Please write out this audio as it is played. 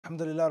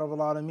Alhamdulillah Rabbil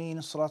Alameen,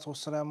 salatu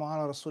wassalamu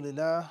ala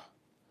Rasulillah,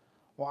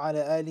 wa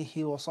ala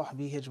alihi wa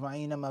sahbihi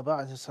ajma'een, amma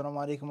ba'd. Assalamu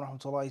alaikum wa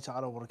rahmatullahi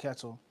ta'ala wa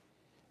barakatuh.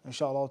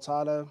 Inshallah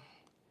ta'ala,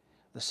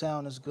 the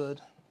sound is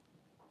good,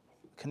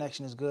 the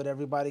connection is good,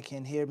 everybody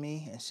can hear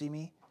me and see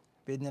me.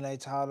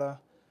 Bidnillahi ta'ala,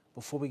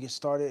 before we get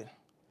started,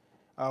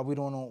 we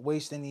don't want to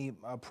waste any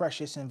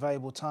precious and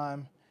valuable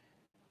time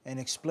in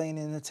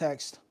explaining the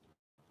text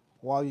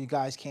while you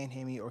guys can't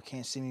hear me or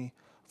can't see me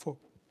for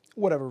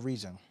whatever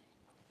reason.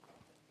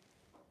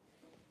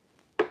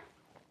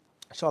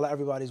 Inshallah,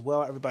 everybody's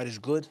well, everybody's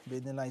good,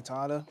 bi'idhnillahi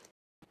ta'ala.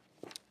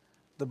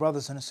 The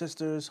brothers and the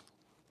sisters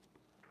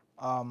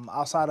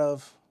outside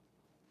of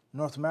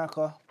North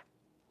America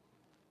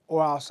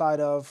or outside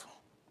of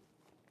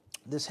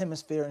this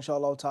hemisphere,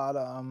 inshallah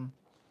ta'ala,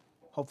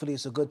 hopefully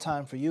it's a good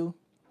time for you.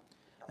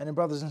 And the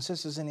brothers and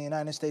sisters in the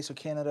United States or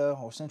Canada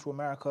or Central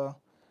America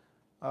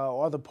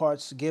or other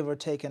parts, give or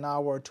take an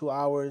hour or 2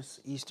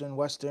 hours, Eastern,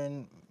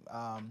 Western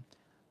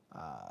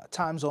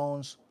time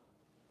zones.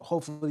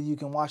 Hopefully you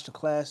can watch the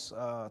class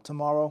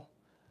tomorrow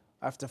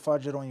after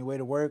Fajr on your way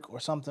to work or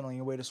something on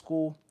your way to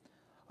school,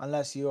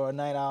 unless you're a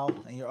night owl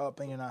and you're up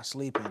and you're not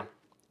sleeping.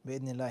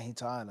 Bi'idhnillahi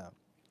ta'ala.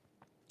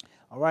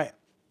 All right.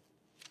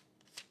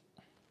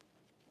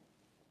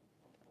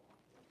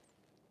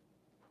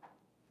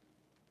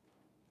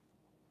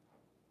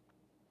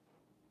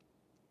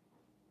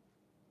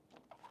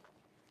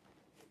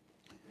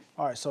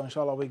 All right, so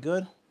inshallah we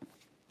good.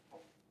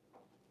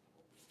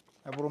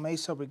 Abu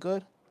Mesa, we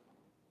good?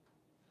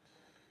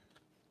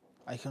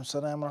 Alaikum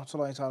salam wa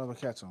rahmatullahi ta'ala wa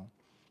barakatuh.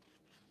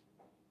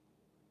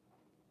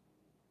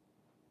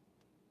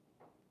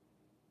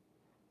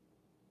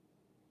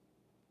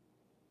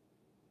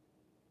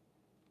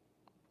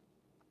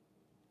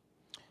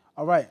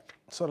 All right,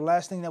 so the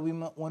last thing that we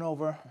went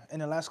over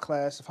in the last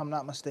class, if I'm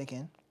not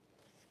mistaken,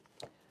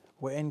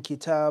 we're in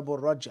Kitab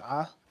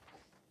al-Raj'ah,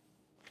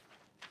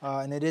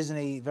 and it isn't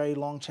a very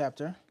long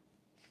chapter.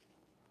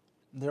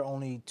 There are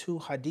only 2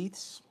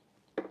 hadiths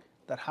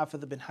that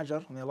Hafidh ibn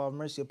Hajar, may Allah have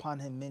mercy upon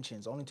him,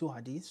 mentions. Only 2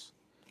 hadiths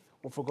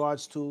with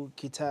regards to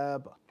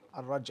Kitab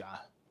al-Raj'ah,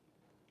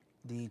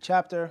 the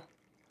chapter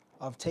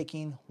of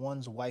taking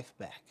one's wife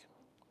back.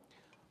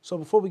 So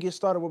before we get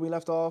started where we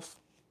left off,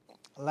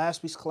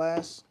 last week's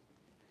class,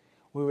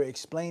 we were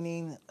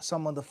explaining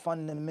some of the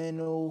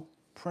fundamental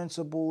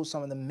principles,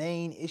 some of the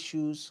main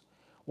issues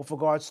with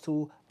regards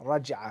to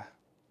Raj'ah,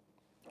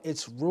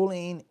 its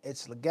ruling,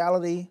 its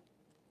legality.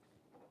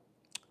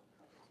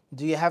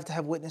 Do you have to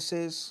have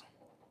witnesses?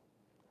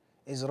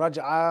 Is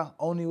Raj'ah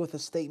only with a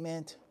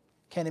statement?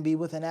 Can it be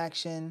with an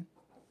action?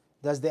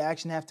 Does the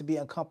action have to be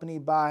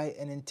accompanied by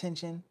an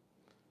intention?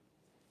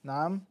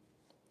 Naam.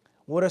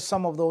 What are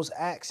some of those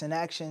acts and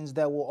actions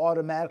that will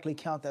automatically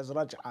count as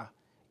Raj'ah,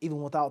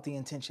 even without the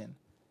intention?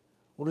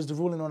 What is the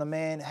ruling on a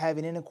man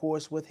having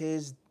intercourse with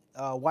his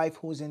wife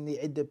who's in the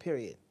iddah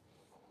period?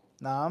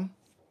 Naam.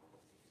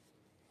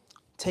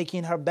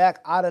 Taking her back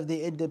out of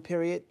the iddah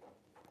period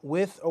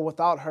with or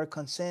without her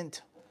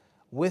consent,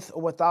 with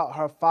or without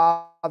her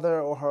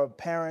father or her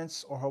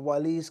parents or her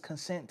wali's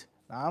consent.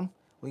 Naam.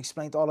 We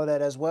explained all of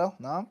that as well.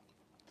 Naam.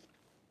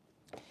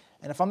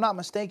 And if I'm not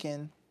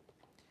mistaken,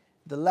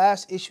 the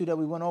last issue that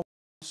we went over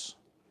was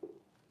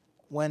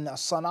when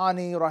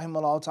Sanani,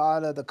 rahimahullah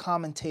ta'ala, the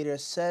commentator,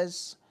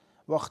 says,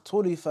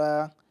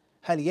 وَاخْتُلِفَ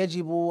هَلْ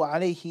يَجِبُ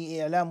عَلَيْهِ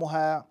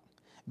إِعْلَامُهَا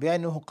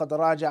بِأَنَّهُ قَدْ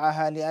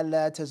رَاجَعَهَا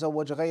لِأَلَّا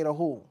تَزَوَّجَ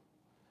غَيْرَهُ.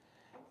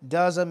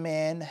 Does a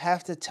man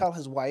have to tell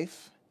his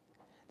wife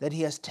that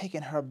he has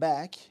taken her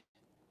back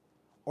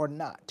or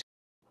not?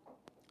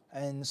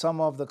 And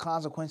some of the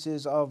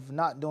consequences of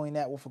not doing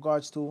that with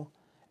regards to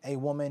a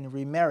woman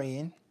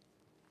remarrying.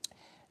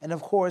 And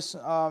of course,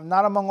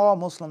 not among all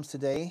Muslims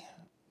today,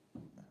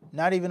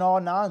 not even all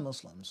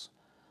non-Muslims,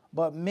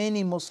 but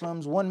many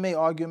Muslims, one may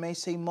argue, may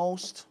say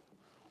most,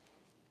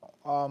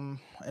 in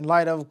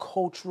light of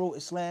cultural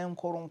Islam,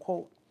 quote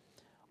unquote,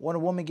 when a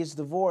woman gets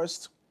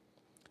divorced,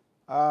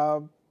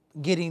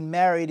 getting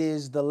married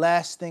is the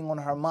last thing on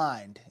her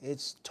mind.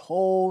 It's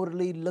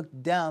totally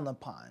looked down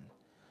upon.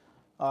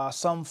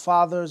 Some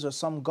fathers or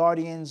some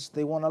guardians,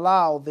 they won't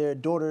allow their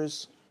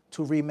daughters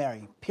to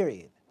remarry,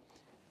 period.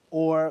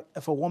 Or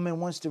if a woman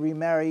wants to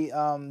remarry,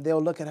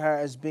 they'll look at her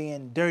as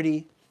being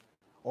dirty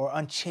or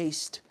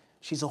unchaste.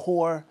 She's a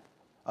whore,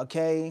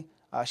 okay?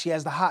 She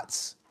has the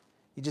hots.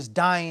 You're just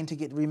dying to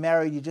get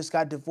remarried. You just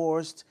got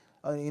divorced.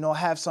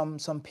 Have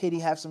some pity,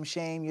 have some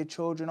shame. Your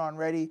children aren't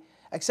ready,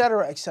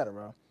 etc.,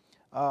 etc.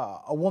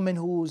 A woman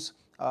who's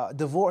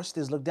divorced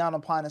is looked down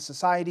upon in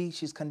society.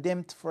 She's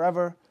condemned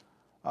forever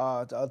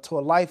to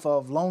a life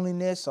of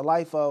loneliness, a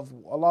life of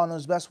Allah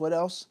knows best what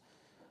else.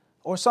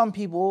 Or some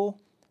people,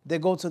 they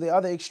go to the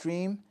other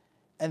extreme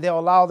and they'll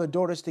allow their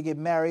daughters to get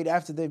married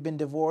after they've been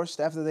divorced,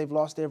 after they've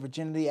lost their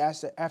virginity,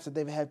 after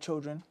they've had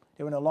children.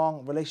 They're in a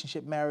long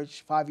relationship,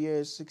 marriage, 5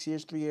 years, 6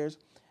 years, 3 years.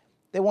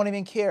 They won't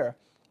even care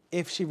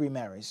if she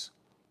remarries.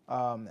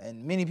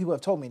 And many people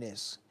have told me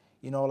this.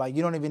 You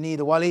don't even need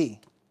a wali.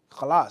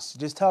 Khalas,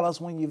 just tell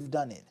us when you've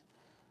done it.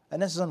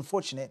 And this is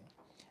unfortunate.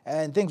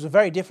 And things were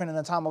very different in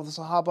the time of the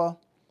Sahaba.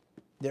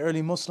 the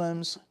early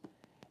Muslims,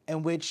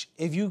 in which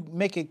if you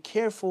make a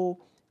careful,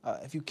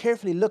 if you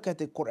carefully look at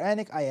the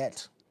Quranic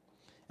ayat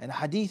and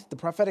hadith, the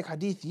prophetic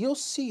hadith, you'll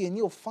see and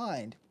you'll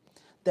find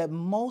that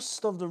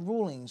most of the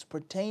rulings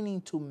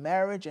pertaining to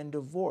marriage and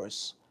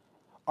divorce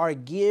are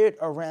geared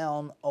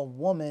around a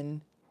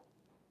woman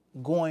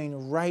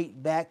going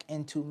right back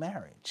into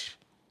marriage.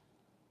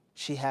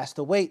 She has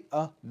to wait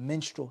a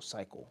menstrual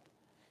cycle.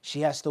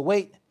 She has to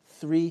wait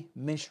 3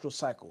 menstrual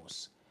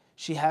cycles.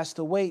 She has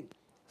to wait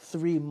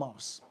 3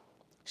 months.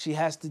 She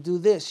has to do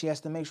this. She has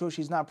to make sure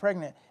she's not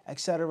pregnant,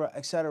 etc.,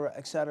 etc.,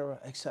 etc.,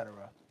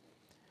 etc.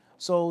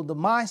 So the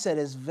mindset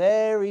is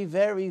very,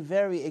 very,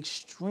 very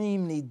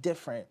extremely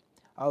different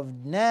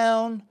of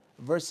now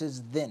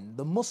versus then.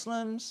 The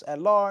Muslims at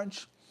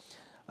large,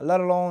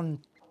 let alone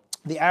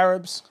the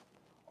Arabs,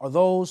 or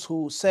those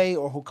who say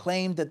or who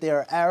claim that they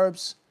are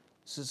Arabs,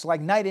 so it's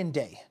like night and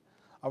day,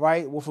 all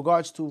right, with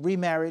regards to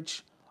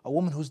remarriage, a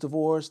woman who's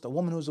divorced, a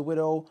woman who's a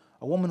widow,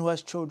 a woman who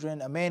has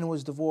children, a man who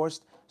is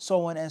divorced,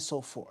 so on and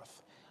so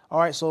forth. All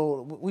right,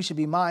 so we should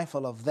be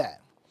mindful of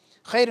that.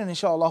 Khairan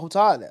inshaAllah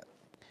ta'ala.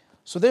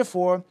 So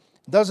therefore,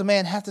 does a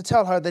man have to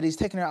tell her that he's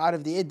taking her out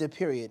of the iddah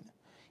period?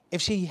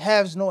 If she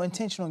has no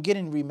intention on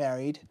getting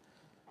remarried,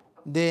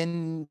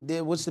 then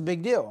what's the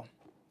big deal?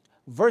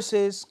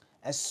 Versus,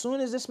 as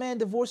soon as this man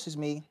divorces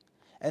me,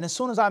 and as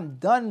soon as I'm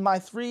done my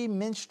 3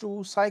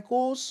 menstrual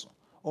cycles,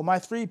 or my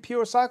 3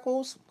 pure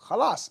cycles,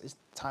 khalas, it's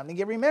time to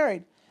get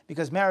remarried.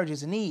 Because marriage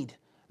is a need.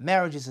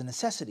 Marriage is a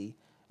necessity.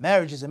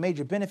 Marriage is a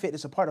major benefit.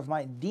 It's a part of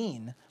my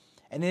deen.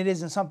 And it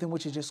isn't something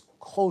which is just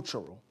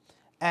cultural,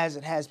 as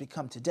it has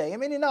become today. I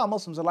mean, now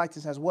Muslims are like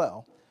this as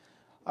well.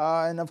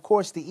 And of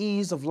course, the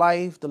ease of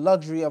life, the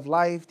luxury of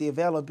life, the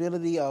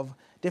availability of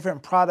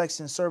different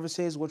products and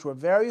services, which were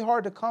very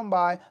hard to come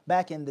by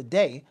back in the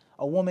day.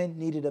 A woman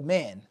needed a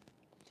man.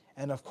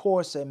 And of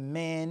course, a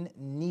man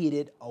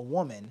needed a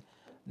woman.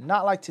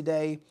 Not like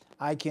today,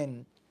 I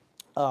can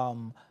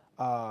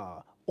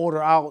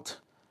order out,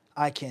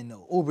 I can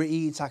Uber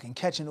Eats, I can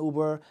catch an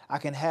Uber, I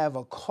can have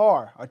a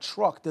car, a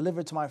truck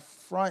delivered to my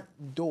front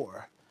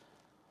door.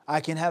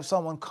 I can have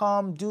someone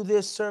come, do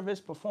this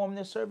service, perform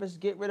this service,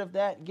 get rid of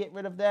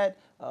that,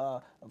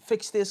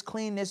 fix this,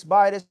 clean this,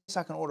 buy this.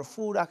 I can order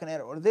food, I can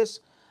order this.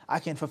 I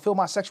can fulfill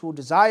my sexual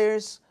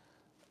desires.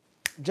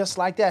 Just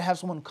like that, have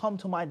someone come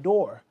to my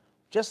door.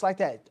 Just like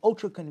that,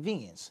 ultra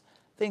convenience.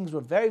 Things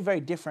were very, very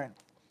different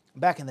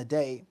back in the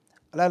day,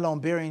 let alone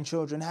bearing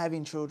children,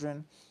 having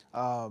children,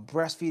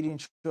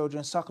 breastfeeding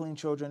children, suckling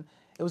children.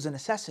 It was a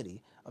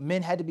necessity.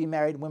 Men had to be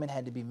married, women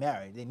had to be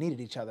married. They needed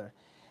each other.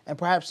 And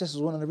perhaps this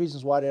is one of the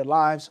reasons why their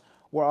lives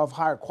were of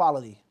higher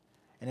quality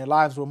and their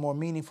lives were more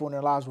meaningful and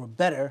their lives were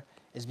better,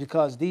 is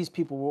because these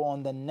people were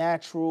on the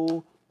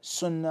natural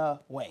sunnah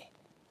way.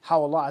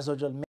 How Allah Azza wa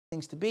Jalla made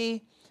things to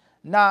be.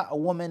 Not a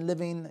woman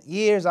living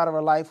years out of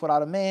her life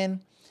without a man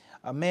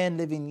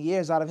living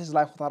years out of his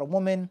life without a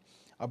woman.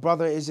 A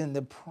brother is in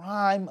the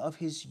prime of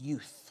his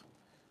youth.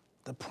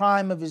 The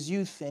prime of his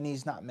youth, and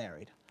he's not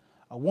married.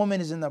 A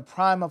woman is in the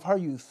prime of her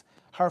youth.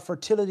 Her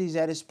fertility is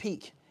at its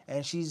peak,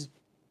 and she's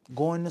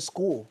going to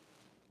school,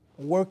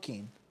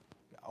 working,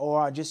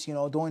 or just,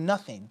 doing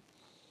nothing.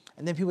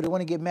 And then people that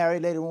want to get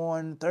married later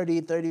on,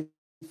 30,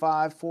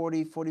 35,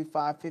 40,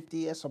 45,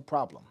 50, that's a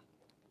problem,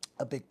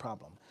 a big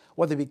problem.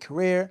 Whether it be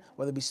career,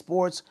 whether it be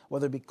sports,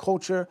 whether it be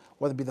culture,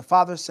 whether it be the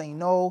father saying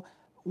no,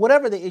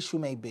 whatever the issue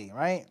may be,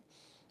 right?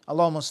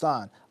 Allah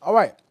musta'an. All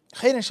right,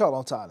 khair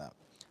inshallah ta'ala.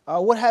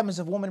 What happens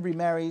if a woman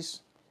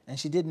remarries and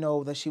she didn't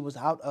know that she was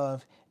out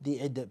of the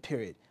iddah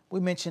period?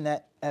 We mentioned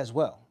that as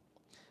well.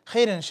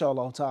 Khair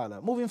inshallah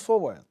ta'ala. Moving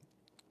forward.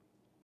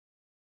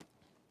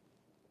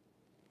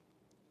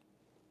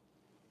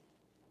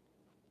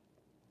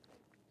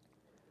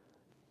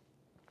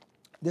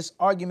 This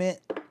argument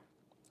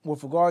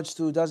with regards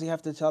to does he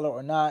have to tell her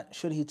or not,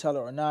 should he tell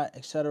her or not,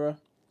 etc.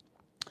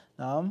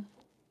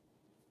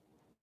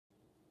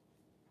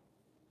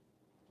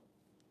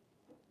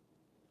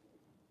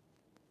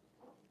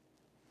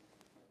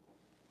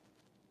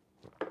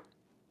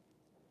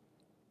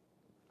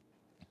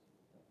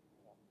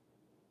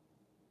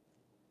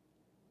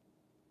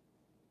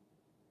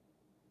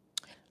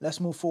 Let's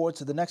move forward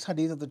to the next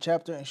hadith of the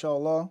chapter,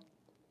 inshallah.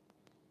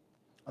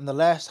 On the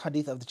last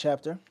hadith of the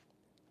chapter,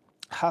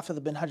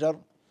 Hafidh bin Hajar,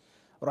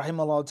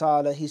 rahimahullah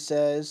ta'ala, he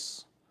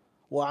says,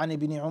 وعن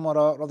ابن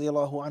عمر رضي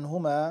الله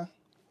عنهما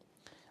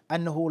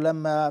أنه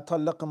لما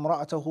طلق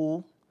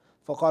امرأته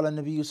فقال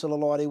النبي صلى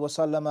الله عليه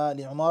وسلم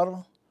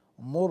لعمر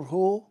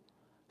مره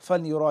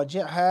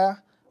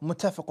فليراجعها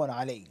متفق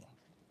عليه.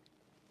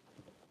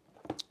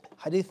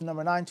 Hadith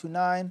number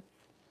 929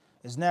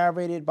 is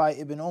narrated by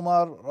Ibn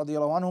Umar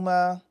radiallahu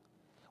anhuma.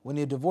 When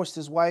he divorced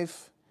his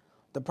wife,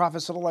 the Prophet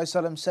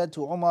ﷺ said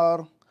to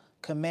Umar,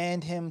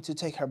 command him to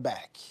take her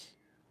back.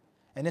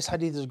 And this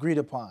hadith is agreed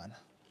upon.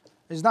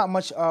 There's not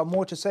much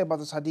more to say about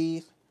this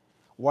hadith,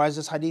 whereas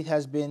this hadith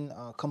has been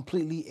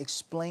completely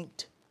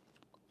explained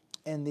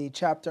in the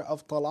chapter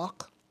of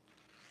talaq.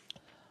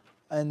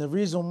 And the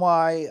reason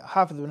why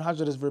Hafidh bin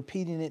Hajar is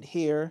repeating it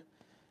here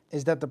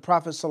is that the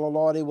Prophet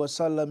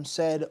ﷺ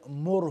said,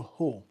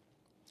 Murhu,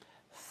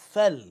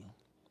 fell.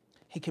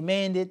 He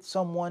commanded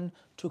someone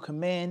to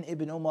command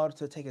Ibn Umar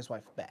to take his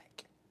wife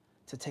back.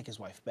 To take his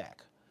wife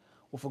back.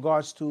 With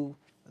regards to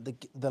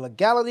the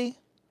legality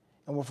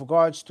and with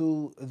regards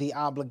to the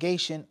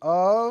obligation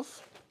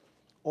of,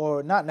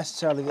 or not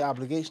necessarily the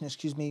obligation,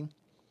 excuse me,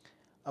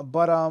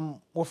 but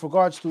with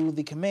regards to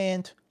the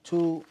command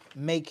to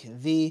make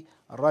the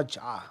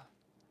raj'ah,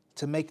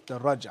 to make the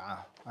raj'ah,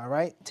 all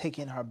right,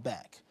 taking her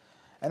back.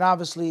 And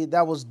obviously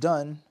that was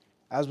done,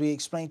 as we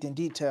explained in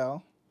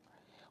detail,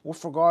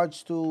 with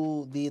regards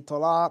to the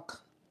talaq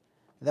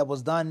that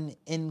was done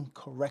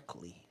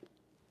incorrectly.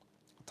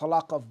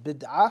 Talaq of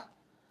bid'ah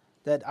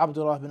that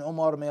Abdullah bin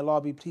Umar, may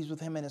Allah be pleased with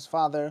him, and his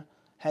father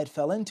had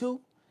fell into.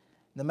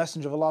 The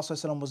Messenger of Allah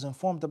ﷺ was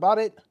informed about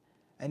it,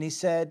 and he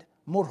said,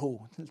 Murhu,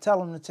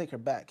 tell him to take her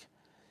back.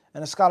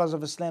 And the scholars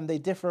of Islam, they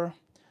differ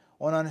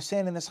on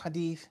understanding this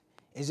hadith.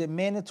 Is it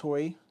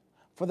mandatory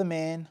for the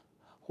man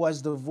who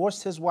has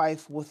divorced his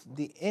wife with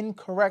the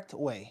incorrect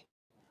way,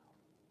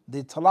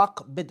 the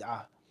talaq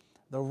bid'ah,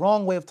 the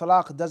wrong way of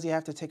talaq, does he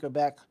have to take her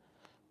back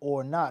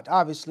or not?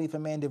 Obviously, if a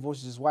man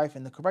divorces his wife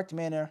in the correct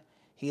manner,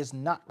 he is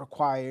not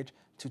required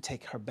to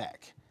take her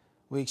back.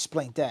 We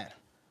explained that.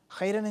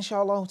 Khairan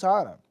inshallah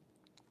ta'ala.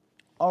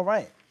 All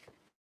right.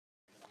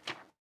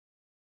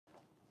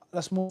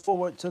 Let's move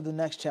forward to the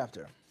next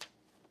chapter.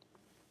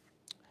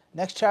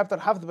 Next chapter,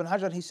 Hafidh bin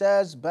Hajar, he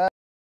says,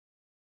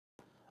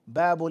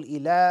 Babul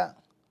ila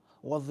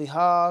wal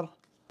dhihar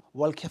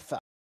wal kaffa.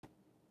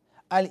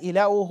 Al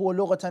ila'u huwa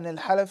lughatan al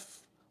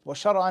halaf wa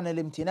shar'an al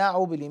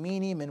imtina'u bil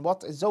yamini min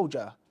wat' al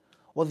zawja.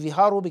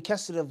 والظهار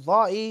بكسر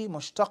الضاء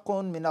مشتق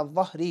من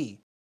الظهر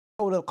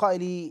قول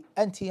القائل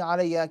أنت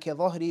علي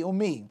كظهر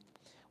أمي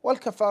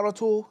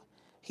والكفارة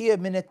هي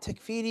من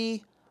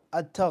التكفير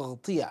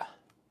التغطية.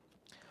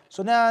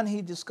 So now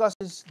he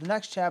discusses the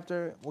next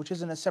chapter, which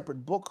is in a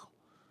separate book,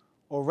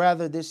 or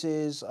rather this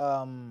is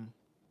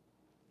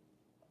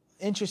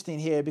interesting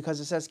here because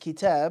it says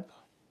kitab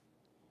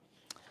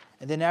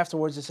and then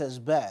afterwards it says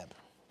bab.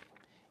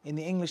 In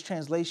the English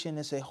translation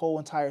it's a whole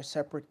entire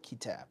separate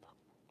kitab.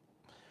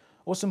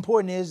 What's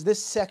important is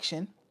this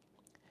section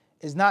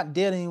is not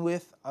dealing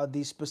with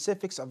the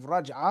specifics of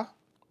raj'ah,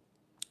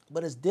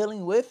 but it's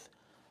dealing with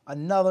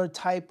another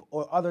type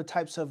or other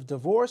types of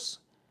divorce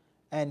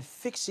and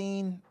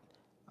fixing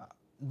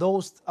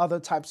those other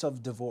types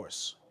of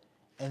divorce.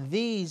 And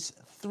these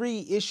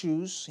three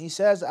issues, he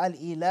says,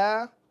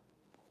 al-ila,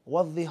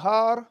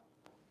 wal-dhihar,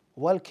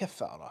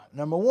 wal-kaffara.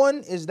 Number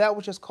one is that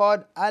which is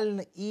called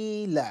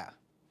al-ila.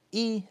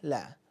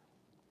 Ila.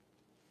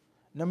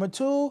 Number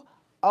two,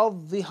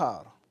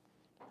 al-dhihar.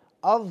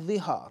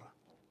 Al-dhihar.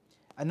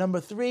 And number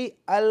three,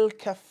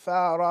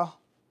 al-kaffara.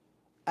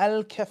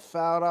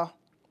 Al-kaffara.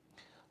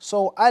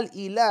 So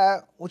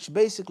al-ila, which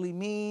basically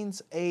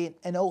means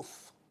an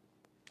oath,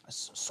 a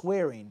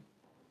swearing,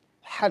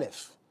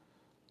 halif,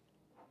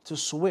 to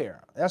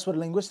swear. That's what it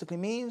linguistically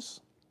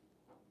means.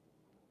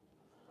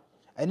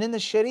 And in the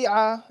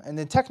sharia, in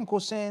the technical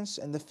sense,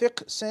 and the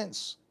fiqh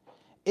sense,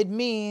 it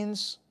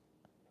means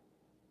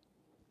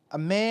a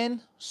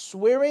man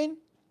swearing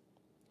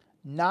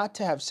not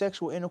to have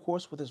sexual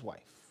intercourse with his wife.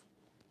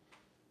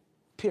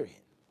 Period.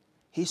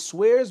 He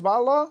swears by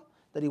Allah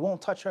that he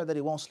won't touch her, that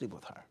he won't sleep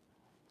with her.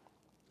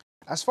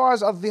 As far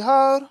as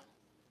al-dhihar,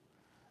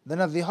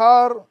 then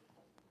al-dhihar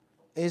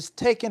is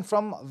taken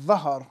from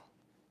dhahar,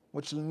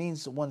 which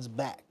means one's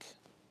back,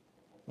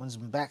 one's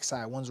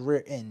backside, one's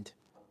rear end,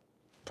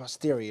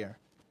 posterior,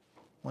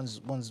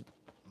 one's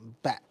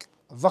back,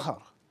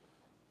 dhahar.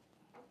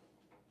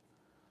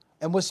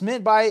 And what's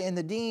meant by it in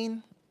the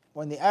deen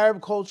or in the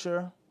Arab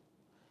culture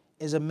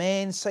is a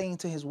man saying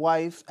to his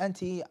wife,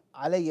 Anti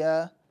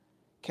alayya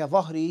ka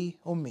dhahri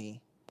ummi.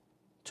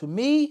 To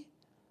me,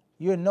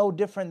 you're no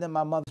different than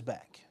my mother's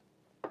back.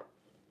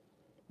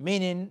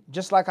 Meaning,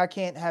 just like I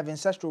can't have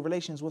incestual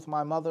relations with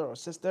my mother or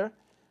sister,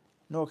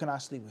 nor can I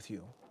sleep with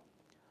you.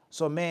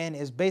 So a man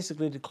is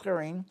basically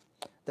declaring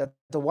that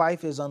the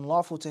wife is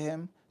unlawful to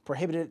him,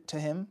 prohibited to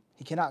him.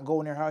 He cannot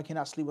go near her,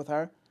 cannot sleep with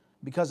her,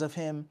 because of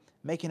him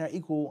making her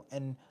equal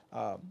and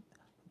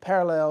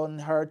paralleling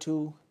her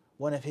to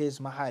one of his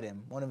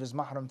maharim, one of his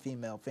mahram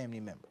female family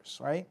members,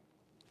 right?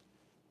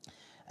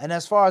 And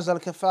as far as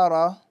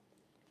al-kafara,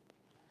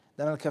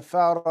 then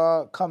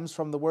al-kafara comes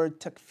from the word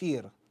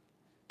takfir.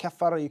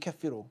 Kafara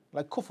yukaffiru,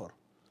 like kufr.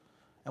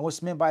 And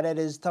what's meant by that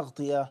is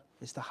taghtiya,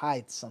 is to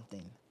hide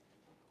something.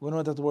 We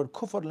know that the word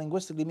kufr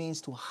linguistically means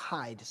to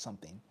hide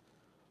something,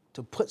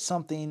 to put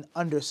something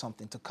under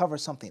something, to cover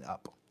something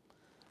up.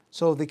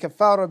 So the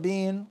kafara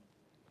being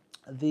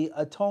the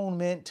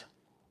atonement,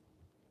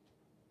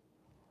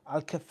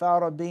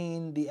 al-kafara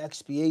being the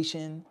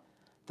expiation,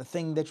 the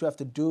thing that you have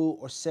to do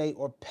or say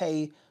or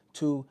pay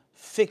to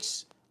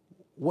fix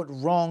what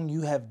wrong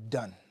you have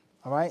done.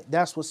 All right,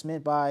 that's what's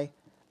meant by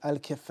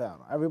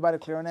al-kafara. Everybody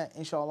clear on that?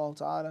 Inshallah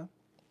ta'ala.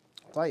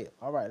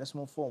 All right, let's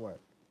move forward.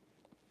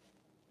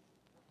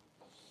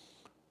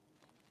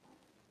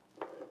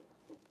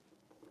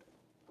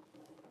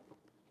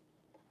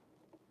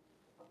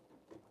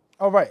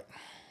 All right.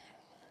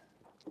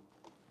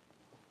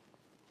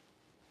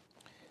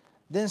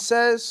 Then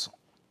says,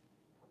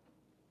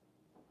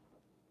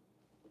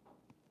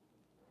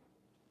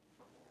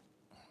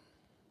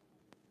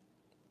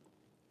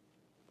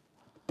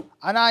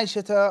 عن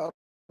عائشة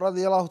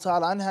رضي الله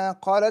تعالى عنها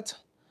قالت: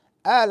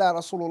 آل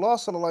رسول الله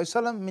صلى الله عليه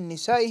وسلم من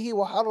نسائه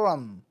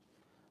وحرم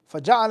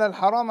فجعل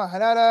الحرام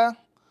حلالا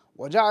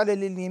وجعل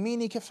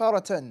لليمين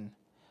كفارة.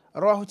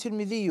 رواه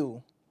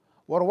الترمذي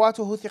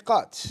ورواته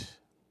ثقات.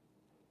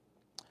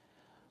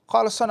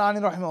 قال الصنعاني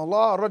رحمه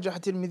الله: رجح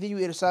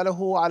الترمذي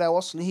إرساله على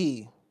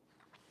وصله.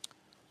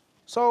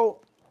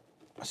 So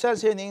it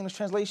says here in the English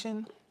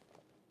translation,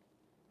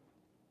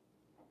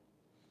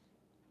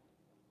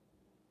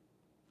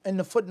 in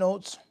the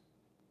footnotes,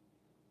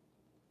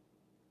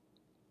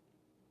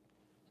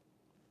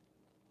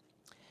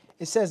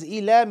 it says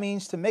ila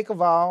means to make a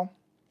vow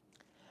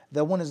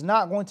that one is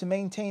not going to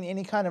maintain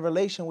any kind of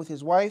relation with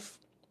his wife,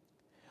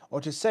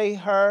 or to say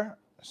her,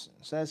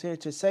 says here,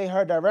 to say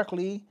her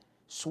directly,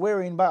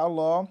 swearing by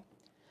Allah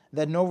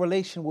that no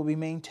relation will be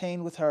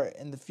maintained with her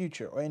in the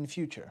future or in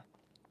future.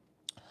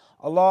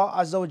 Allah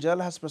Azza wa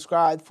Jalla has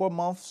prescribed 4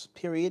 months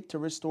period to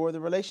restore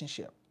the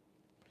relationship.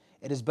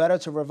 It is better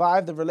to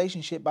revive the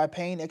relationship by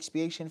paying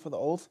expiation for the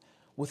oath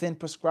within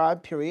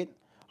prescribed period.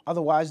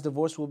 Otherwise,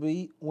 divorce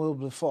will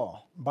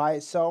befall by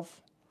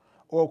itself,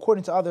 or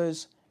according to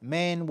others,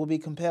 man will be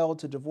compelled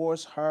to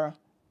divorce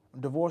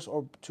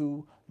or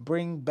to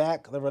bring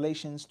back the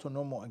relations to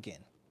normal again.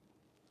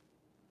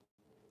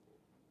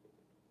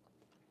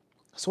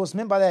 So what's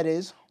meant by that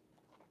is,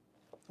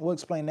 we'll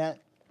explain that.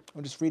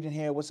 We're just reading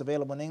here what's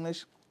available in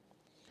English.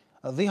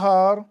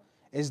 Dhihar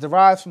is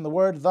derived from the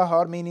word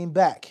dhahar, meaning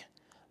back,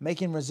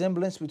 making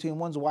resemblance between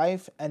one's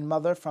wife and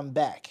mother from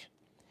back.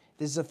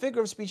 This is a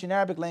figure of speech in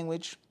Arabic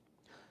language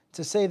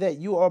to say that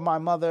you are my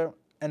mother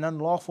and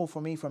unlawful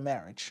for me for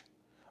marriage.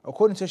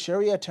 According to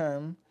Sharia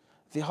term,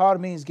 dhihar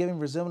means giving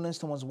resemblance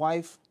to one's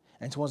wife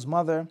and to one's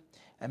mother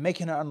and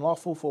making her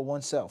unlawful for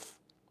oneself.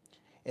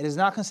 It is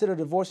not considered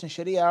divorce in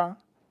Sharia,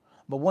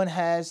 but one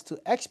has to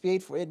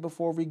expiate for it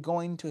before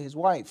regoing to his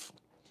wife.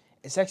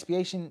 Its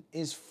expiation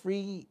is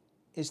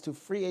to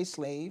free a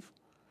slave,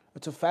 or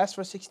to fast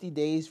for 60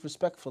 days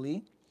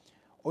respectfully,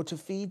 or to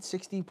feed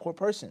 60 poor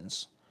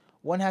persons.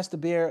 One has to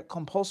bear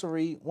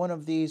compulsory one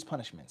of these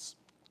punishments.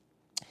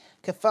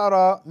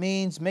 Kathara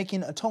means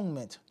making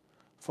atonement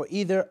for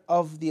either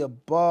of the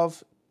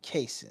above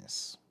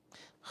cases.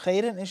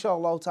 Khairan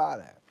inshaAllah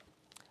ta'ala.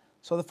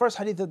 So the first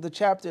hadith of the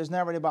chapter is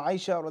narrated by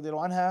Aisha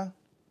radiallahu anha.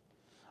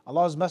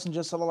 Allah's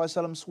Messenger sallallahu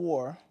alaihi wasallam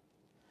swore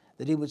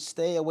that he would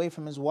stay away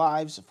from his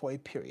wives for a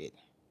period,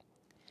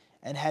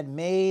 and had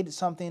made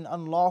something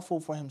unlawful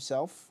for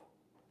himself.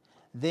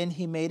 Then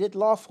he made it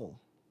lawful,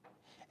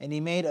 and he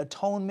made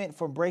atonement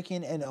for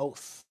breaking an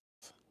oath.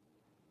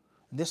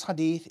 This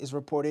hadith is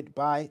reported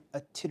by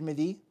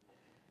At-Tirmidhi,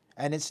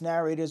 and its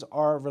narrators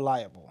are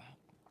reliable.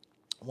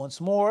 Once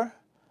more,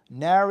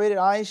 narrated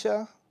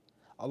Aisha,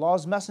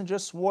 Allah's Messenger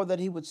swore that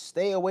he would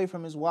stay away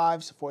from his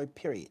wives for a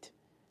period,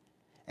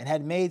 and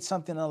had made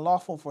something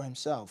unlawful for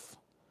himself.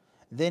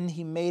 Then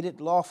he made it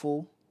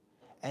lawful,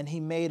 and he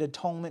made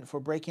atonement for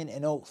breaking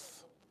an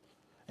oath.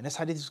 And this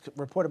hadith is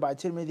reported by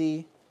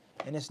Tirmidhi,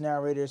 and its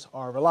narrators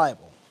are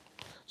reliable.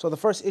 So the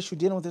first issue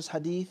dealing with this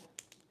hadith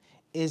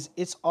is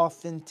its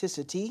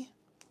authenticity.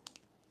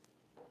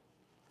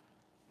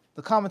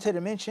 The commentator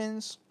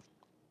mentions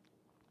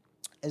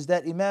is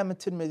that Imam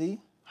Tirmidhi,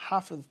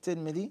 Hafiz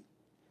Tirmidhi,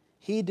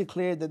 he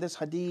declared that this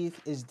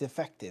hadith is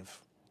defective,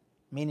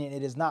 meaning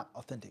it is not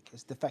authentic,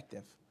 it's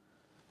defective.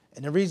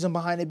 And the reason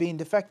behind it being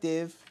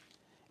defective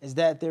is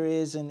that there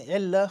is an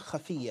illa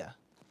khafiyya.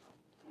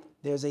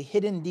 There's a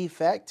hidden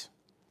defect,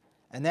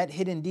 and that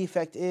hidden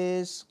defect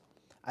is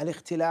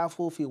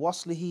al-ikhtilafu fi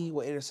waslihi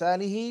wa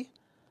irsalihi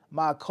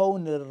ma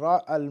kawn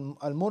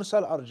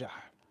al-mursal arjah.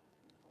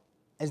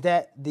 Is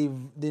that the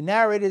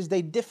narrators,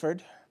 they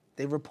differed,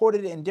 they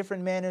reported it in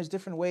different manners,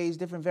 different ways,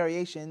 different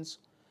variations,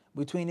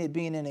 between it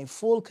being in a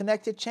full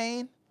connected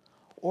chain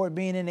or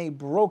being in a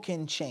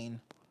broken chain,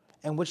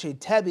 in which a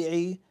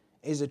tabi'i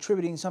is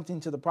attributing something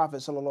to the Prophet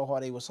sallallahu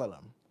alaihi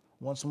wasallam.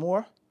 Once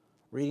more,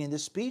 reading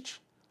this speech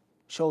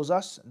shows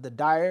us the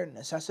dire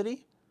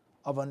necessity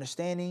of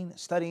understanding,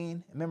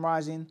 studying, and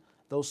memorizing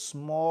those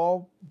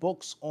small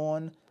books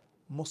on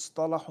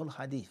mustalahul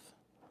hadith,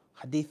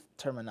 hadith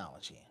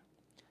terminology,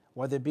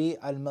 whether it be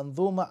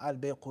al-manzuma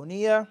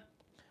al-bayquniya,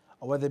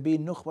 or whether it be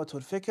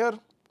nukhbatul fikr,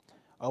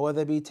 or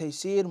whether it be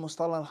taysir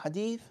mustalah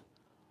al-hadith,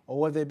 or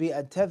whether it be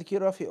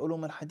al-tadhkira fi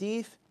ulum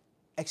al-hadith,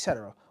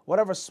 etc.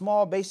 Whatever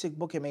small basic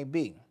book it may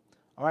be.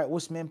 All right,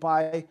 what's meant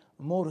by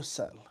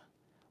mursal?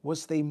 What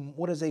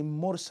is a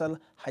mursal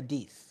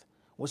hadith?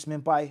 What's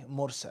meant by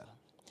mursal?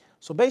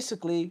 So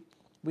basically,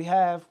 we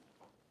have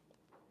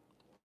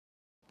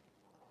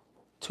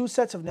 2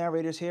 sets of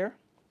narrators here.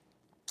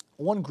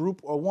 One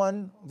group, or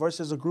one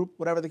versus a group,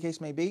 whatever the case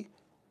may be.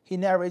 He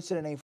narrates it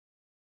in a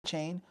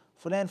chain.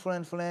 Fulan,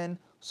 fulan, fulan,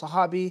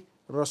 sahabi,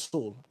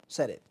 Rasul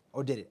said it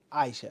or did it,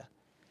 Aisha.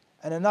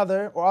 And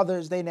another, or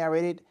others, they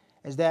narrated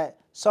is that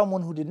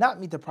someone who did not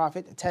meet the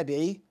Prophet,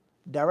 tabi'i,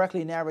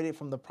 directly narrated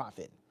from the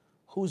Prophet.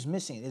 Who's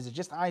missing? Is it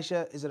just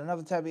Aisha? Is it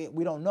another tabi'i?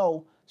 We don't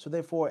know. So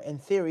therefore, in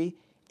theory,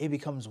 it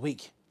becomes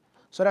weak.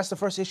 So that's the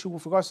first issue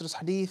with regards to this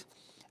hadith,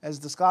 as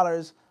the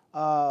scholars,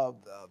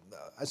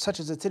 such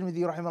as the Tirmidhi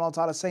rahimahullah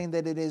ta'ala, saying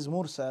that it is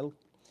mursal,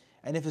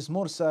 and if it's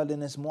mursal,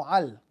 then it's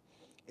mu'al.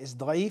 It's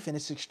da'if and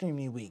it's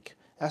extremely weak.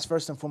 That's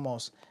first and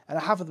foremost. And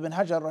Hafidh bin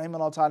Hajar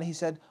rahimahullah ta'ala, he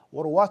said,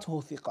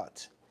 وَرُوَاتُهُ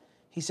ثِقَات.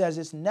 He says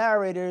its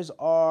narrators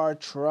are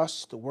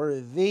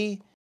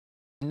trustworthy,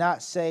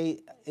 not say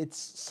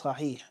it's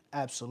sahih,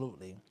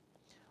 absolutely.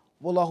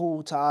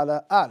 Wallahu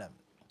ta'ala alam.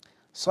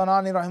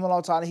 Sanani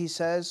rahimahullah ta'ala, he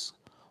says,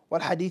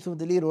 وَالْحَدِيثُ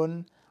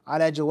دَلِيلٌ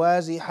على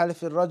جواز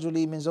حلف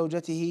الرجل من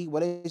زوجته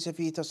وليس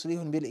فيه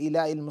تصريح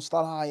بالإيلاء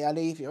المصطلح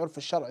عليه في عرف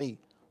الشرع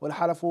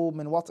والحلف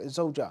من وطء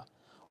الزوجة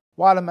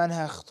وعلم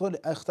أنها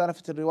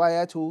اختلفت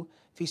الروايات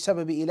في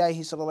سبب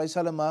إلائه صلى الله عليه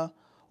وسلم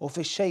وفي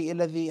الشيء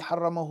الذي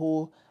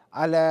حرمه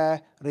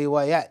على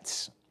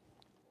روايات.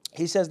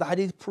 He says the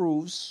hadith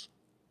proves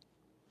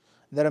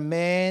that a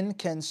man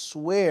can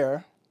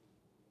swear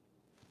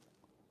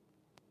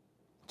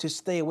to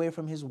stay away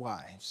from his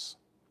wives,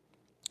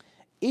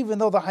 even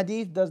though the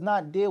hadith does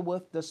not deal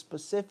with the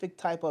specific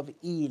type of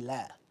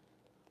ila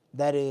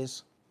that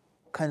is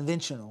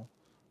conventional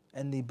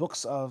in the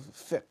books of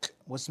fiqh,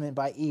 what's meant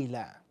by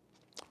ila.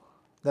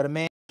 That a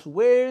man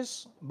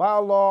swears by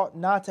Allah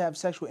not to have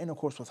sexual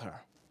intercourse with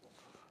her.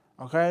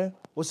 Okay?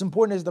 What's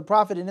important is the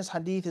Prophet in this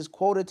hadith is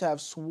quoted to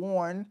have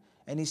sworn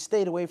and he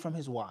stayed away from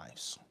his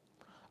wives.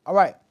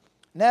 Alright,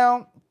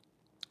 now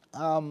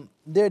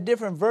there are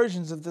different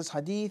versions of this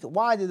hadith.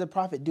 Why did the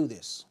Prophet do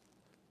this?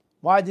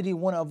 Why did he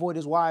want to avoid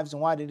his wives,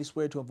 and why did he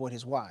swear to avoid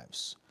his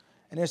wives?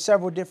 And there's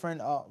several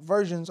different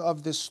versions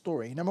of this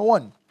story. Number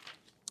one,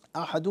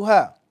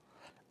 أحدها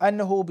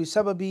أنه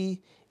بسبب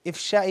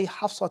إفشاء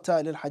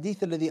حفصة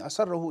للحديث الذي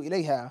أسره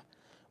إليها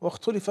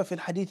واختلف في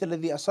الحديث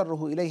الذي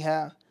أسره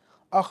إليها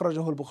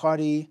أخرجه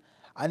البخاري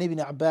عن ابن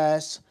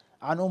عباس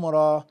عن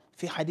عمر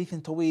في حديث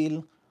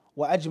طويل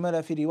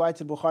وأجمل في رواية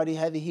البخاري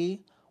هذه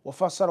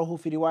وفسره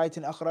في رواية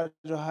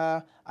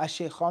أخرجها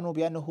الشيخان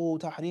بأنه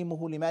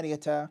تحريمه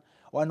لمارية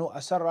وأنه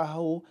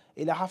أسره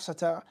إلى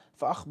حفصة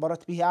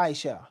فأخبرت به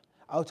عائشة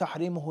أو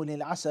تحريمه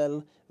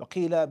للعسل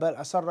وقيل بل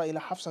أسر إلى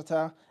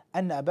حفصة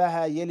أن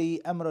أباها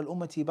يلي أمر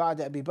الأمة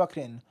بعد أبي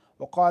بكر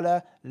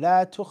وقال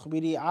لا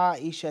تخبري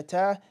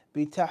عائشة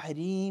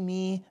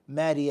بتحريم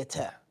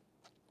مارية.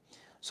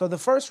 So the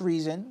first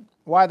reason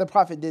why the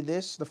Prophet did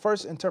this, the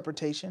first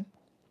interpretation,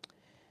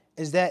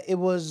 is that it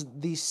was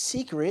the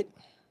secret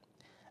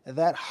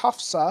that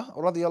Hafsa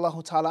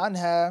radiallahu ta'ala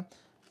anha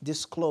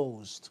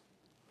disclosed.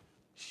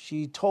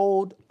 She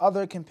told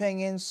other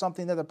companions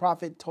something that the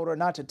Prophet told her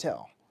not to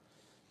tell.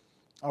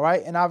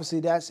 Alright, and obviously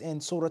that's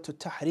in Surah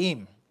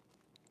At-Tahrim.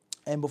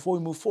 And before we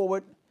move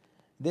forward,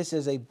 this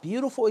is a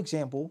beautiful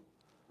example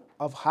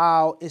of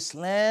how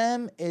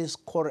Islam is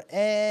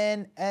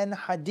Quran and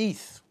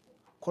Hadith,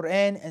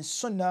 Quran and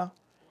Sunnah,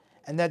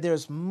 and that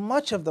there's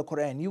much of the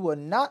Quran you will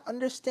not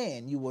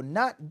understand, you will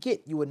not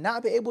get, you will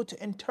not be able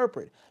to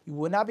interpret, you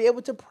will not be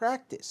able to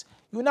practice,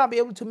 you will not be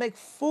able to make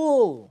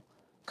full,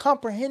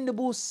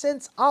 comprehensible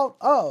sense out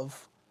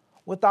of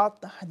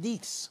without the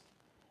Hadiths,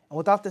 and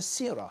without the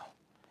Seerah,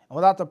 and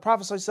without the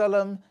Prophet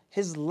ﷺ,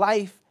 his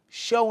life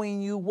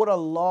showing you what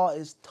Allah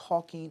is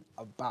talking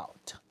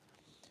about.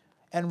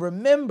 And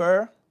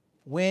remember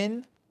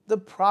when the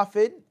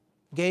Prophet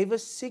gave a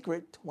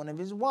secret to one of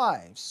his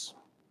wives.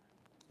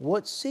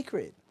 What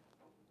secret?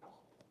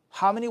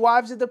 How many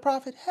wives did the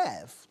Prophet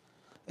have?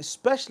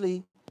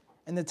 Especially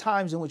in the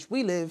times in which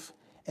we live,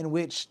 in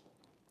which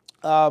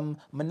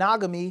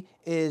monogamy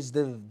is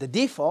the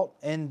default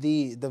and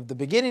the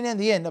beginning and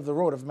the end of the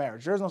road of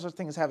marriage. There's no such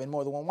thing as having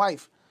more than one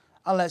wife,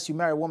 unless you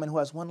marry a woman who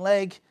has one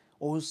leg,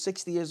 or who's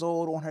 60 years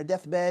old on her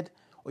deathbed,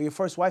 or your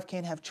first wife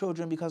can't have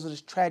children because of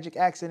this tragic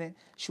accident.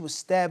 She was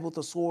stabbed with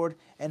a sword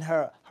in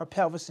her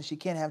pelvis and she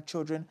can't have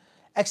children,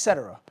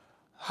 etc.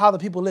 How the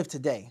people live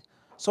today.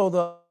 So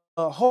the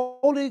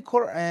Holy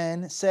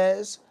Quran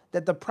says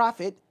that the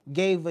Prophet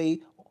gave a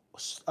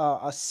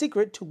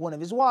secret to one of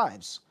his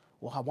wives.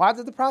 Well, why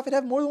did the Prophet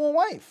have more than one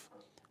wife?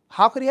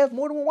 How could he have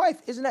more than one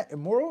wife? Isn't that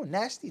immoral,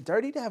 nasty,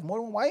 dirty to have more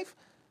than one wife?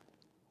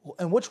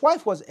 And which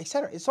wife was it,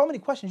 etc. It's so many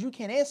questions you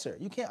can't answer.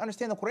 You can't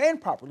understand the Quran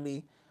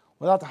properly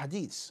without the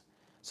hadiths.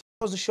 So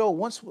it goes to show,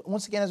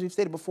 once again, as we've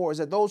stated before, is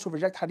that those who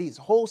reject hadiths,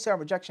 wholesale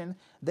rejection,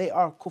 they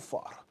are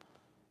kuffar.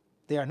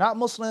 They are not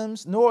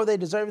Muslims, nor are they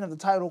deserving of the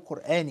title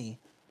Qur'ani.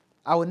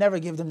 I would never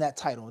give them that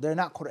title. They're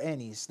not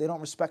Qur'anis. They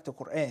don't respect the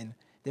Quran.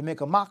 They make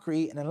a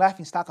mockery and a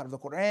laughing stock out of the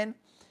Quran.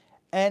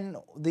 And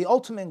the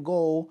ultimate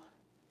goal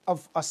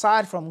of,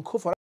 aside from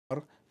kufr,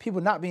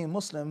 people not being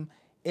Muslim,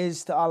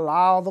 is to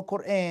allow the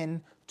Quran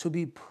to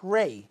be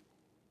prey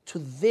to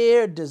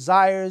their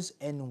desires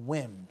and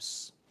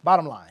whims.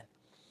 Bottom line,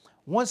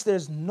 once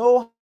there's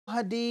no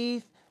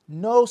hadith,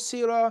 no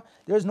seerah,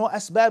 there's no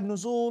asbab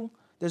nuzul,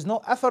 there's no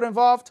athar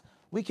involved,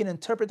 we can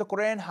interpret the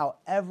Quran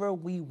however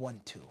we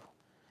want to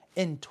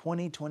in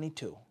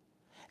 2022.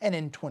 And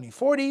in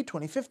 2040,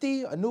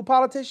 2050, a new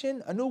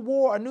politician, a new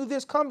war, a new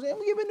this comes, and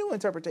we give a new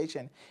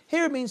interpretation.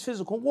 Here it means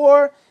physical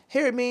war.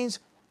 Here it means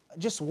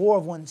just war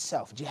of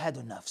oneself,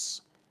 jihadun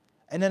nafs.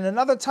 And then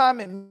another time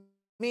it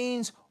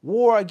means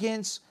war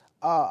against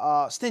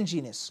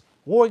stinginess,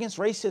 war against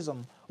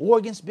racism, war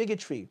against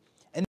bigotry.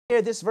 And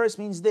here this verse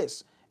means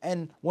this.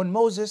 And when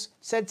Moses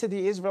said to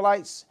the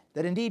Israelites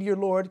that indeed your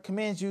Lord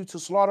commands you to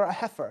slaughter a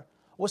heifer,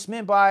 what's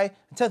meant by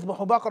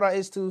tadhbahu baqarah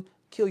is to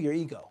kill your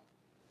ego.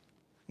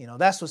 You know,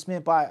 that's what's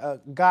meant by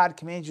God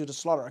commands you to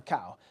slaughter a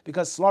cow,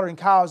 because slaughtering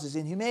cows is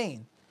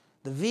inhumane.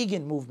 The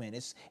vegan movement,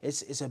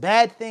 it's a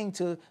bad thing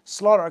to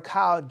slaughter a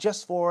cow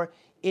just for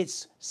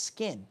its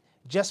skin,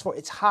 just for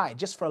its hide,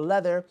 just for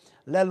leather,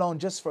 let alone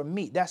just for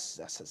meat.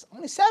 That's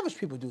only savage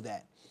people do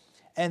that.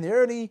 And the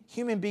early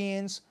human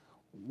beings,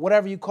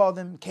 whatever you call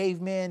them,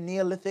 cavemen,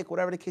 Neolithic,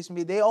 whatever the case may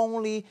be, they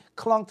only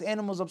clunked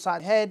animals upside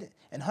the head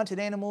and hunted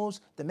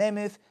animals, the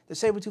mammoth, the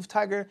saber-toothed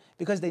tiger,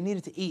 because they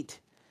needed to eat.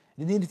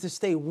 They needed to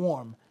stay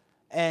warm.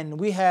 And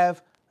we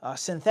have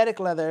synthetic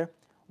leather.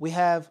 We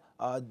have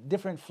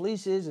different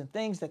fleeces and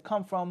things that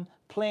come from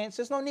plants.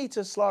 There's no need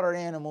to slaughter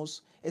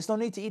animals. There's no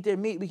need to eat their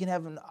meat. We can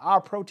have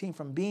our protein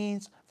from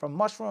beans, from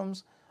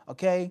mushrooms,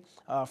 okay,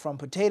 from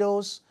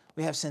potatoes.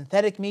 We have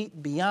synthetic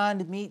meat,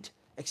 beyond meat,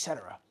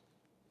 etc.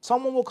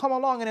 Someone will come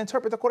along and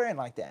interpret the Quran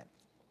like that.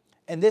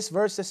 And this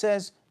verse that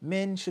says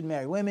men should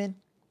marry women,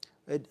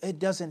 it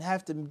doesn't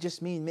have to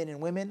just mean men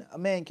and women. A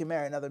man can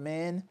marry another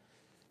man.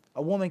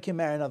 A woman can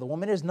marry another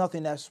woman. There's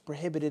nothing that's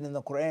prohibited in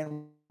the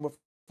Quran with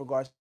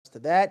regards to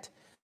that.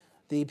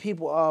 The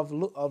people of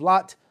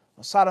Lot,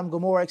 Sodom,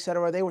 Gomorrah,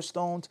 etc., they were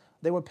stoned.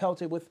 They were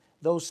pelted with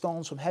those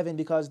stones from heaven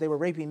because they were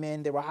raping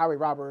men, they were highway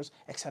robbers,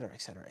 etc.,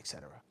 etc.,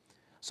 etc.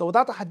 So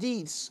without the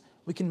hadiths,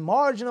 we can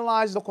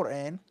marginalize the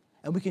Quran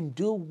and we can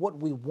do what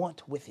we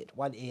want with it.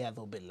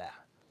 Wal-iyadhu billah.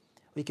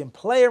 We can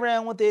play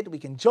around with it. We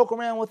can joke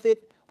around with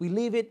it. We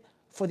leave it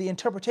for the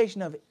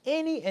interpretation of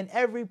any and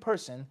every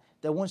person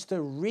that wants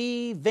to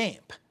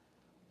revamp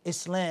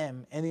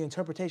Islam and the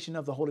interpretation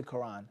of the Holy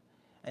Quran.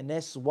 And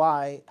that's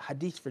why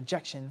hadith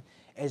rejection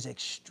is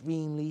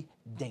extremely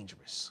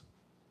dangerous.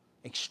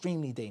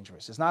 Extremely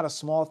dangerous. It's not a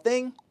small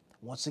thing.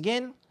 Once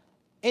again,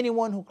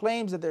 anyone who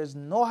claims that there's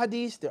no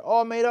hadith, they're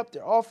all made up,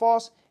 they're all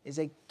false, is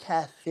a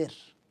kafir.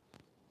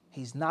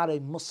 He's not a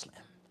Muslim.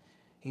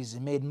 He's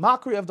made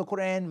mockery of the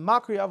Quran,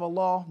 mockery of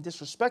Allah,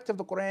 disrespect of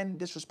the Quran,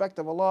 disrespect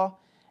of Allah,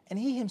 and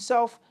he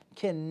himself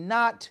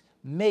cannot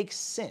make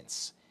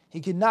sense. He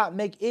cannot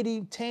make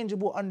any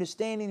tangible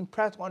understanding,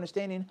 practical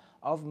understanding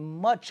of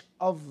much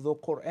of the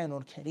Quran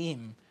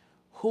al-Kareem.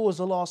 Who is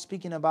Allah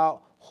speaking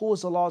about? Who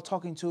is Allah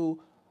talking to?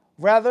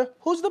 Rather,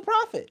 who's the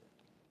Prophet?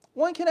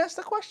 One can ask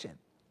the question.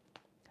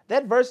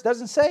 That verse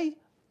doesn't say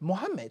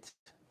Muhammad,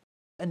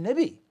 a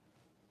Nabi.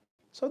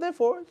 So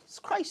therefore, it's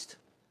Christ,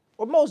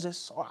 or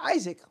Moses, or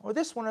Isaac, or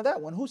this one or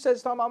that one. Who says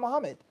it's talking about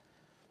Muhammad?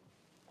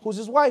 Who's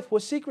his wife?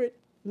 What's secret?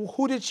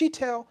 Who did she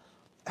tell?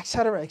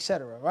 Etc.,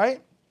 etc.,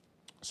 right?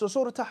 So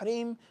Surah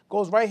Tahrim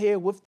goes right here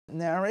with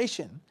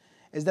narration.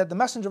 Is that the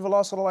Messenger of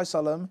Allah sallallahu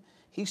alaihi wasallam,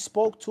 he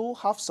spoke to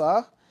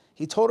Hafsa,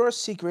 he told her a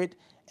secret,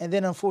 and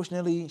then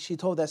unfortunately she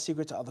told that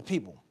secret to other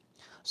people.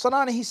 So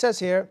now he says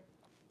here,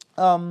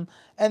 and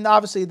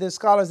obviously the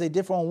scholars, they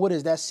differ on what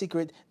is that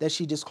secret that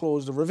she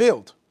disclosed or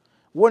revealed.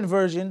 One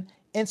version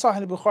in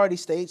Sahih al-Bukhari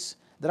states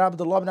that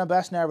Abdullah ibn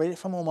Abbas narrated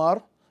from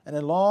Umar in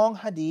a long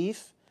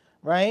hadith,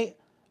 right?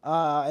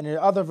 And in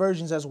other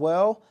versions as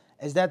well,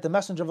 is that the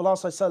Messenger of Allah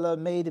sallallahu alaihi wasallam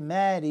made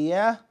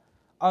Maria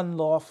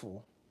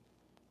unlawful.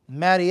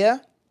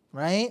 Maria,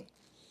 right?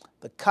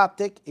 The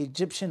Coptic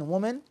Egyptian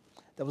woman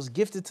that was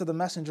gifted to the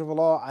Messenger of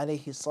Allah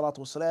alayhi salatu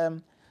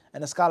wasalam,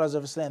 and the scholars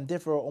of Islam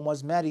differ on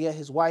was Maria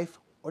his wife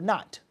or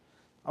not.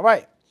 All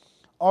right.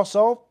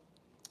 Also,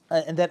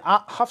 and then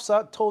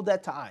Hafsa told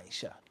that to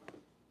Aisha.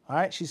 All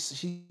right,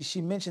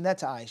 she mentioned that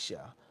to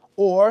Aisha.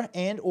 Or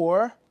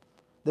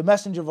the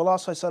Messenger of Allah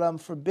sallallahu alaihi wasallam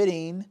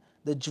forbidding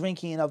the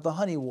drinking of the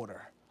honey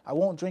water. I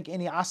won't drink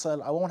any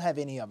asal, I won't have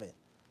any of it.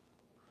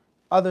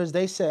 Others,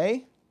 they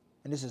say,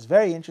 and this is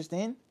very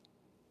interesting,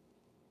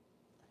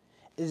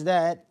 is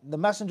that the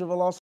Messenger of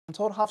Allah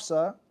told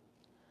Hafsa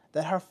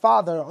that her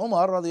father,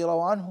 Umar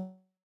radiallahu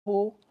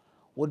anhu,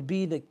 would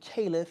be the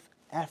caliph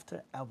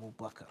after Abu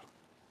Bakr.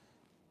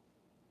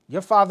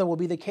 Your father will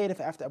be the caliph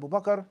after Abu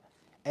Bakr,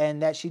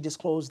 and that she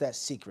disclosed that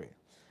secret.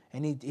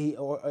 And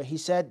he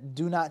said,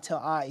 do not tell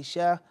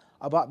Aisha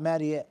about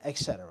Maria,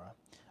 etc.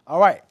 All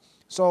right,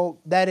 so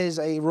that is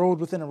a road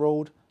within a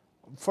road.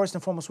 First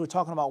and foremost, we're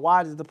talking about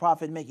why did the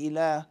Prophet make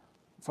ilah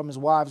from his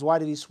wives? Why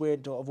did he swear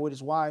to avoid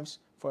his wives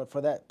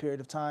for that period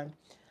of time?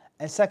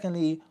 And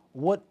secondly,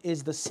 what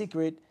is the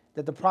secret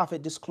that the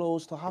Prophet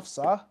disclosed to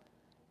Hafsa,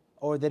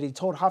 or that he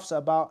told Hafsa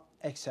about,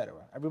 etc.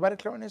 Everybody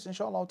clear on this,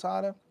 inshallah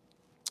ta'ala?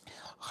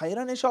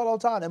 Khairan, inshallah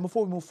ta'ala. And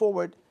before we move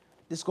forward,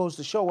 this goes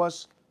to show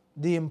us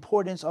the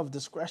importance of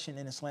discretion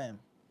in Islam.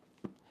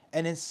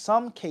 And in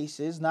some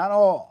cases, not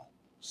all,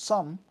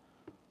 some,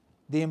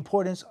 the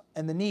importance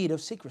and the need of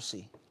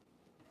secrecy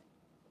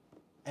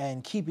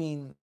and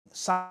keeping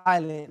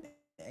silent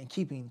and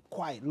keeping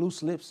quiet,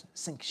 loose lips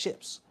sink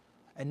ships,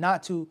 and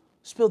not to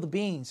spill the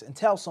beans and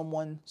tell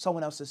someone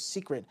else's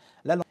secret.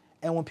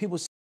 And when people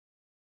say,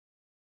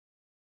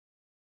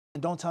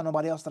 don't tell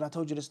nobody else that I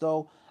told you this,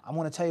 though, I'm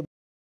going to tell you.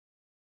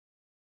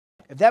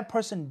 If that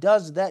person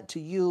does that to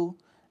you,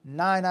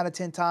 9 out of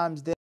 10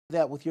 times, they'll do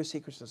that with your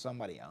secrets to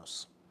somebody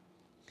else.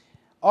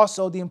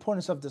 Also, the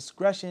importance of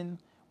discretion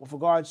with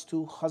regards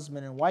to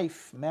husband and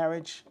wife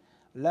marriage,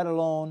 let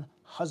alone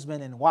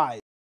husband and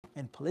wives.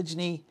 In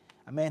polygyny,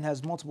 a man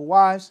has multiple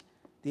wives.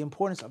 The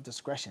importance of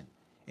discretion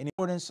and the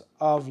importance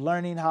of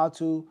learning how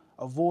to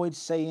avoid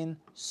saying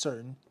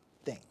certain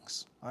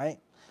things. All right.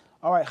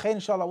 All right. Khair,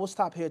 inshallah, we'll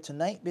stop here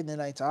tonight,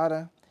 bidnillahi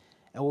ta'ala,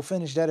 and we'll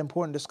finish that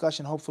important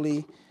discussion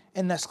hopefully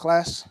in next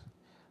class.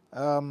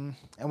 And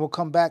we'll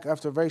come back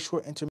after a very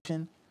short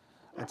intermission,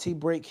 a tea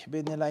break,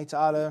 bidnillahi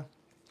ta'ala,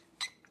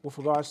 with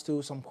regards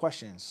to some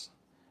questions.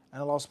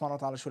 And Allah subhanahu wa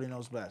ta'ala surely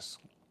knows best.